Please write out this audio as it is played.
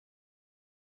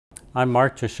I'm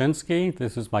Mark Jashinsky.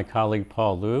 This is my colleague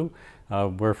Paul Liu.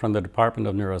 We're from the Department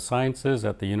of Neurosciences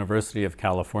at the University of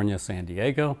California, San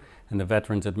Diego, and the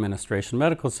Veterans Administration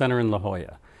Medical Center in La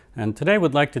Jolla. And today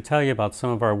we'd like to tell you about some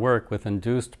of our work with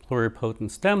induced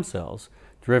pluripotent stem cells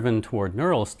driven toward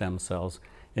neural stem cells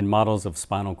in models of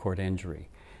spinal cord injury.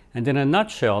 And in a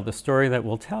nutshell, the story that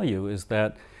we'll tell you is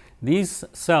that these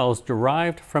cells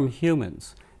derived from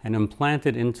humans and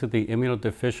implanted into the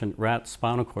immunodeficient rat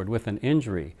spinal cord with an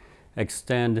injury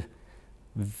extend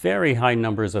very high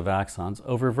numbers of axons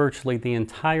over virtually the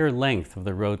entire length of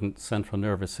the rodent central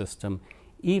nervous system,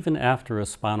 even after a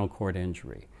spinal cord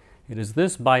injury. It is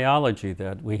this biology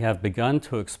that we have begun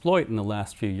to exploit in the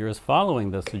last few years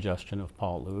following the suggestion of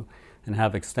Paul Liu, and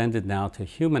have extended now to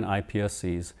human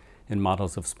iPSCs in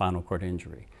models of spinal cord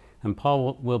injury. And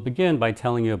Paul will begin by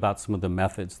telling you about some of the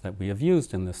methods that we have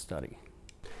used in this study.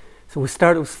 So we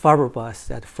started with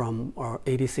fibroblasts from our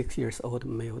 86-year-old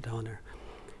male donor,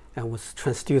 and was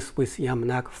transduced with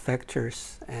Yamanaka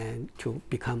factors and to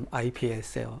become iPS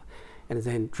cell, and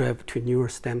then driven to neural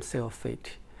stem cell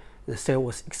fate. The cell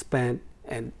was expanded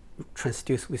and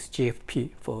transduced with GFP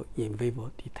for in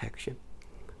vivo detection.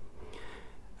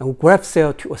 And we graft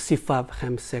cell to a C5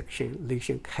 hem section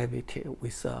lesion cavity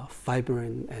with a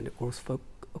fibrin and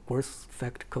growth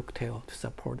factor cocktail to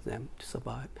support them to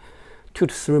survive. 2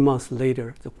 to 3 months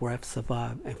later, the graft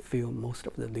survived and filled most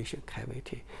of the lesion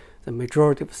cavity. The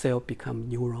majority of cells become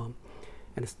neuron,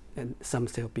 and some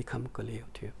cells become glial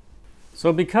too.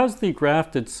 So because the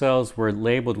grafted cells were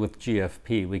labeled with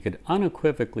GFP, we could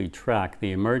unequivocally track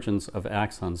the emergence of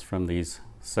axons from these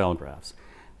cell grafts.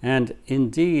 And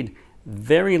indeed,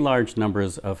 very large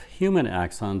numbers of human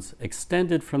axons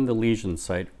extended from the lesion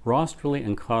site rostrally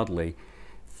and caudally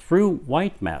through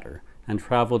white matter and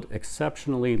traveled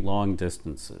exceptionally long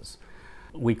distances.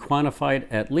 We quantified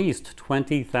at least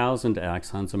 20,000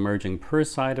 axons emerging per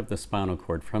side of the spinal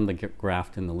cord from the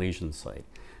graft in the lesion site.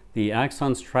 The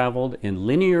axons traveled in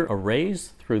linear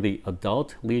arrays through the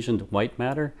adult lesioned white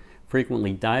matter,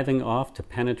 frequently diving off to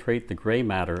penetrate the gray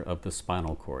matter of the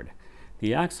spinal cord.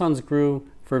 The axons grew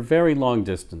for very long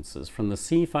distances. From the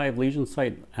C5 lesion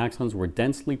site, axons were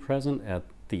densely present at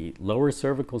the lower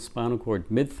cervical spinal cord,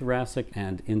 mid-thoracic,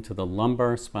 and into the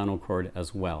lumbar spinal cord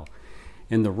as well.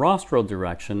 In the rostral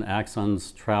direction,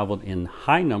 axons traveled in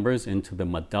high numbers into the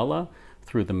medulla,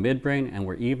 through the midbrain, and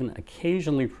were even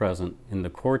occasionally present in the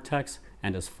cortex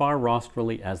and as far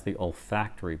rostrally as the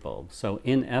olfactory bulb. So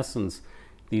in essence,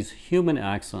 these human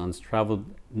axons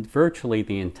traveled virtually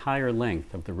the entire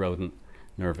length of the rodent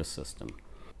nervous system.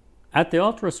 At the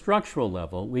ultrastructural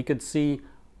level, we could see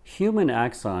human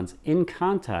axons in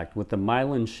contact with the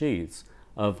myelin sheaths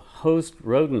of host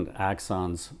rodent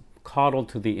axons caudal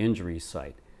to the injury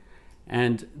site.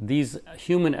 And these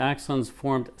human axons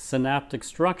formed synaptic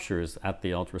structures at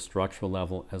the ultrastructural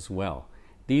level as well.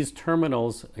 These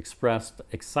terminals expressed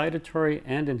excitatory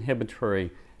and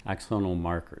inhibitory axonal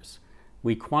markers.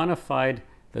 We quantified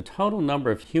the total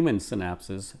number of human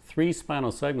synapses, 3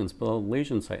 spinal segments below the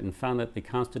lesion site, and found that they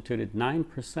constituted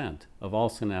 9% of all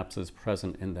synapses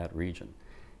present in that region.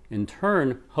 In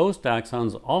turn, host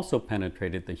axons also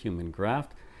penetrated the human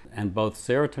graft, and both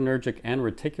serotonergic and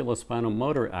reticulospinal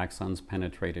motor axons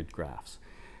penetrated grafts.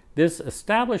 This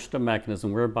established a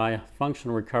mechanism whereby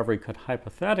functional recovery could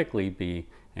hypothetically be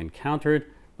encountered,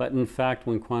 but in fact,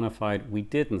 when quantified, we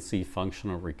didn't see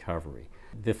functional recovery.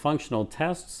 The functional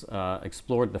tests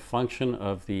explored the function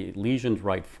of the lesioned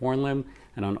right forelimb,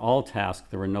 and on all tasks,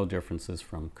 there were no differences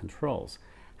from controls.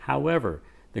 However,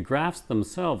 the grafts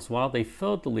themselves, while they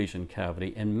filled the lesion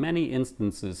cavity, in many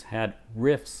instances had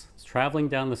rifts traveling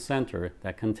down the center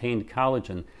that contained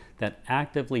collagen that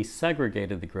actively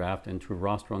segregated the graft into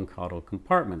rostral and caudal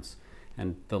compartments,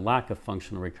 and the lack of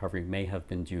functional recovery may have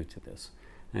been due to this.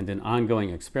 And in ongoing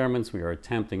experiments, we are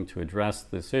attempting to address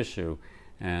this issue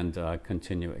and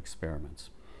continue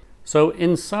experiments. So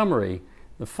in summary,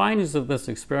 the findings of this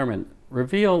experiment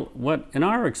reveal what, in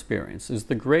our experience, is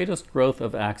the greatest growth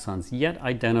of axons yet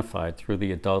identified through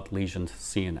the adult lesioned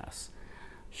CNS.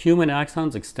 Human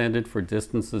axons extended for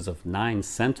distances of 9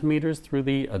 centimeters through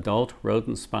the adult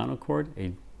rodent spinal cord,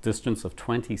 a distance of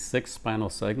 26 spinal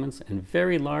segments, and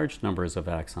very large numbers of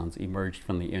axons emerged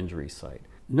from the injury site.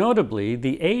 Notably,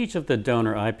 the age of the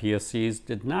donor iPSCs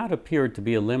did not appear to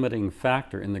be a limiting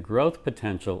factor in the growth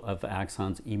potential of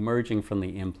axons emerging from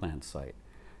the implant site.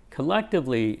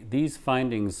 Collectively, these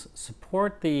findings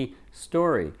support the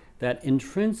story that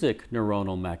intrinsic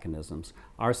neuronal mechanisms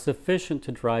are sufficient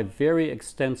to drive very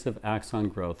extensive axon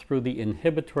growth through the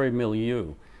inhibitory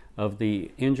milieu of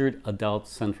the injured adult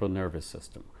central nervous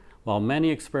system. While many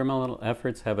experimental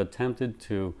efforts have attempted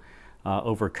to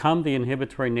overcome the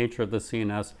inhibitory nature of the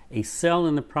CNS, a cell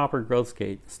in the proper growth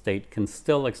state can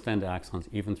still extend axons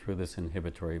even through this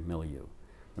inhibitory milieu.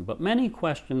 But many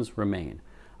questions remain.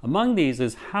 Among these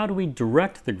is, how do we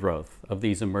direct the growth of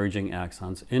these emerging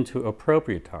axons into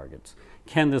appropriate targets?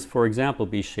 Can this, for example,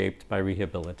 be shaped by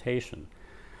rehabilitation?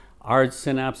 Are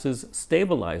synapses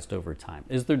stabilized over time?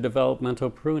 Is there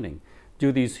developmental pruning?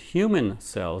 Do these human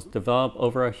cells develop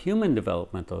over a human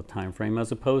developmental time frame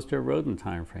as opposed to a rodent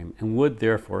time frame? And would,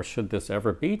 therefore, should this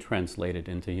ever be translated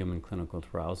into human clinical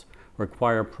trials,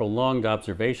 require prolonged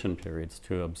observation periods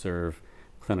to observe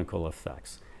clinical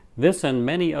effects? This and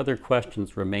many other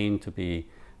questions remain to be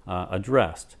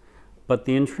addressed, but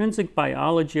the intrinsic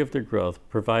biology of their growth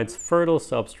provides fertile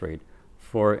substrate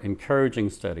for encouraging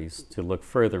studies to look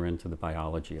further into the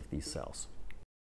biology of these cells.